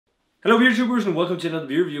Hello beer tubers and welcome to another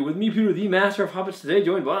beer review with me, Peter, the master of Hoppets, today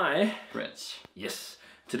joined by... Brett. Yes.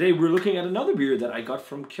 Today we're looking at another beer that I got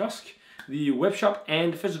from Kiosk, the web shop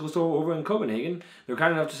and physical store over in Copenhagen. They're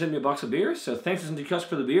kind enough to send me a box of beer, so thanks to Kiosk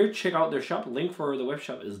for the beer. Check out their shop. Link for the web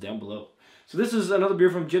shop is down below. So this is another beer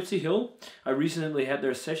from Gipsy Hill. I recently had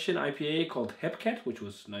their session IPA called Hepcat, which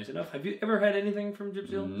was nice enough. Have you ever had anything from Gipsy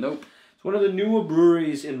Hill? Nope. It's one of the newer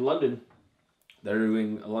breweries in London that are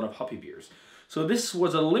doing a lot of hoppy beers. So this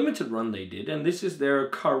was a limited run they did, and this is their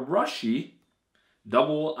Karōshi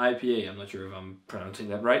double IPA. I'm not sure if I'm pronouncing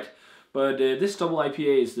that right, but this double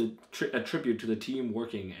IPA is a tribute to the team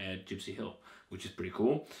working at Gipsy Hill, which is pretty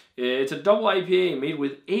cool. It's a double IPA made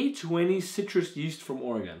with A20 citrus yeast from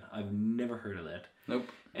Oregon. I've never heard of that. Nope.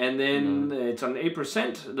 And then it's on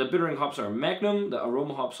 8%. The bittering hops are Magnum. The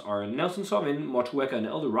aroma hops are Nelson Sauvin, Motueka, and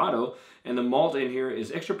Eldorado. And the malt in here is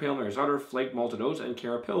extra pale Maris Otter, flaked malted oats, and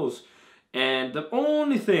Carapils. And the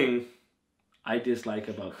only thing I dislike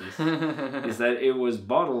about this is that it was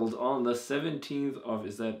bottled on the 17th of,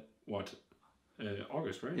 is that what?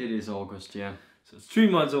 August, right? It is August, yeah. So it's 3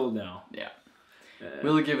 months old now. Yeah.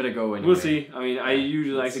 We'll give it a go anyway. We'll see. I mean, I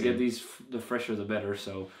usually like to get these, the fresher the better,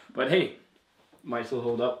 so. But hey, might still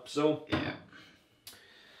hold up. So, yeah.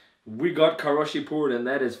 We got Karōshi poured, and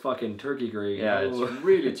that is fucking turkey gravy. Yeah, it's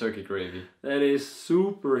really turkey gravy. That is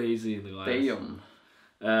super hazy in the glass.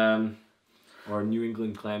 Damn. Or New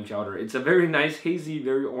England clam chowder. It's a very nice, hazy,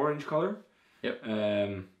 very orange color. Yep.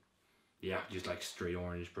 Yeah, just like straight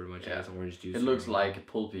orange, pretty much. Yeah. It has orange juice. It looks like a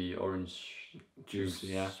pulpy orange juice,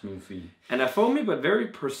 yeah. Smoothie. And a foamy but very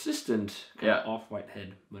persistent kind of Yeah. off-white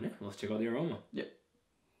head. But yeah, let's check out the aroma. Yep.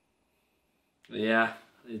 Yeah,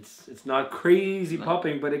 it's not crazy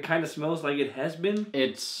popping, but it kind of smells like it has been.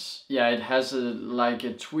 It's, yeah, it has like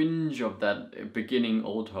a twinge of that beginning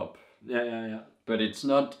old hop. Yeah. But it's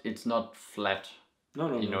not flat.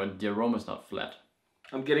 No. You know, the aroma's not flat.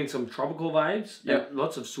 I'm getting some tropical vibes. Yeah. And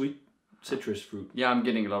lots of sweet citrus fruit. Yeah, I'm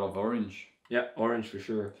getting a lot of orange. Yeah, orange for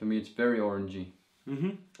sure. For me, it's very orangey.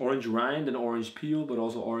 Orange rind and orange peel, but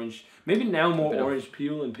also orange. Maybe now more orange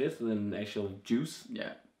peel and pith than actual juice.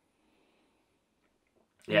 Yeah.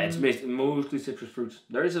 Yeah, it's mostly citrus fruits.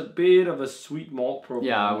 There is a bit of a sweet malt profile.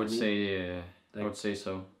 Yeah, I would say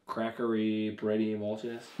so. Crackery, bready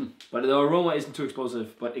maltiness. But the aroma isn't too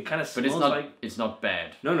explosive, but it kind of smells like... It's not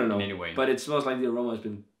bad. No. In any way. But it smells like the aroma has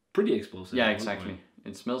been pretty explosive. Yeah, exactly.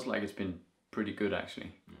 It smells like it's been pretty good,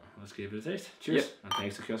 actually. Let's give it a taste. Cheers. Yep. And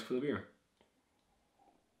thanks to Kiosk for the beer.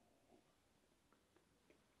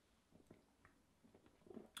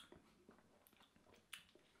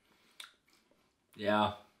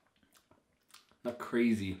 Yeah. Not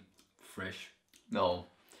crazy fresh. No.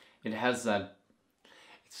 It has that...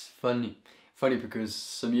 It's funny because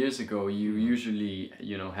some years ago you usually,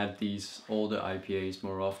 had these older IPAs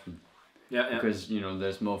more often. Yeah. Because,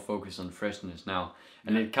 there's more focus on freshness now.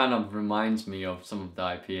 And it kind of reminds me of some of the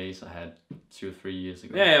IPAs I had 2 or 3 years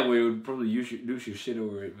ago. Yeah, we would probably lose your shit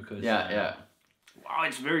over it because... Yeah. Wow,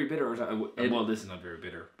 it's very bitter. Well, this is not very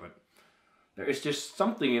bitter, but there is just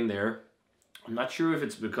something in there. I'm not sure if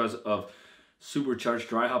it's because of supercharged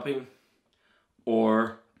dry hopping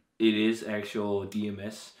or it is actual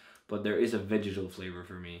DMS, but there is a vegetal flavor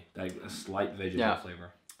for me, like a slight vegetal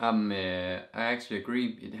flavor. I actually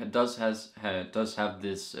agree. It does have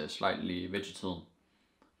this slightly vegetal,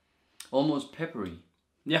 almost peppery.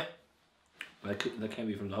 Yeah, that can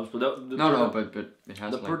be from the hops, but but it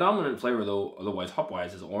has the predominant flavor though. Otherwise, hop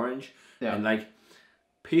wise, is orange and like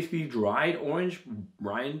pithy dried orange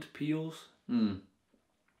rind peels.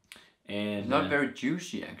 And not very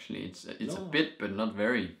juicy actually. It's a bit, but not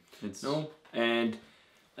very. And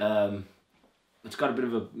it's got a bit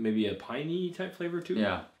of maybe a piney type flavor too.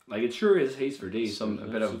 Yeah. Like it sure is haze for days. A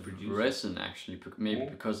bit of resin actually, maybe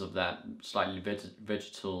because of that slightly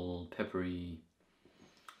vegetal, peppery,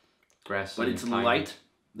 grassy. But it's light.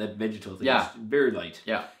 That vegetal thing. Yeah. It's very light.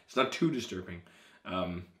 Yeah. It's not too disturbing.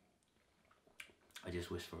 I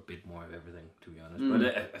just wish for a bit more of everything, to be honest. But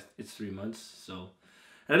it's 3 months, so.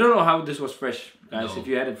 And I don't know how this was fresh, guys. No. If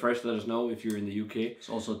you had it fresh, let us know. If you're in the UK, it's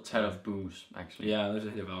also a tad of booze, actually. Yeah, there's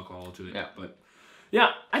a hit of alcohol to it. Yeah, but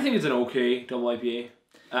yeah, I think it's an okay double IPA.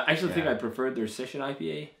 I actually think I preferred their session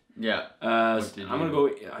IPA. Yeah. I'm gonna go.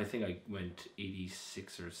 I think I went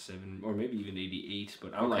 86 or 7, or maybe even 88.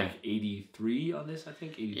 But I'm like 83 on this. I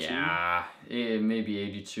think 82. Yeah, maybe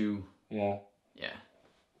 82. Yeah.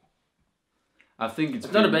 I think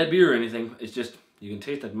it's not a bad beer or anything. It's just you can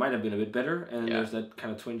taste that might have been a bit better, and there's that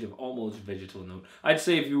kind of twinge of almost vegetal note. I'd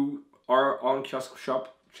say if you are on Kiosk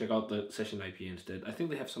Shop, check out the Session IPA instead. I think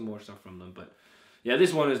they have some more stuff from them, but Yeah,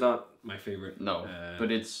 this one is not my favorite. No,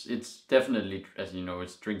 but it's definitely, as you know,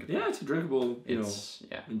 it's drinkable. Yeah, it's a drinkable,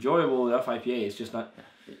 Yeah. enjoyable enough IPA. It's just not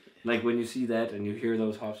like when you see that and you hear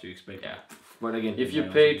those hops, you expect. Yeah. But again, if you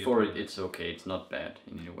paid for it, it's okay. It's not bad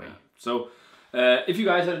in any way. Yeah. So, if you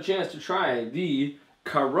guys had a chance to try the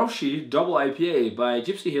Karōshi Double IPA by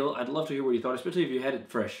Gipsy Hill, I'd love to hear what you thought, especially if you had it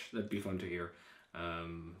fresh. That'd be fun to hear.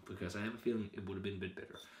 Because I have a feeling it would have been a bit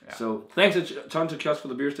better. Yeah. So thanks a ton to Kiosk for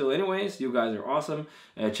the beer still anyways. You guys are awesome.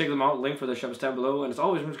 Check them out. Link for their shop is down below. And as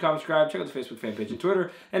always, remember to comment, subscribe, check out the Facebook fan page and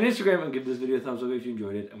Twitter and Instagram, and give this video a thumbs up if you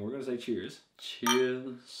enjoyed it. And we're going to say cheers.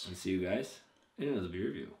 Cheers. And see you guys in another beer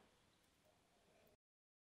review.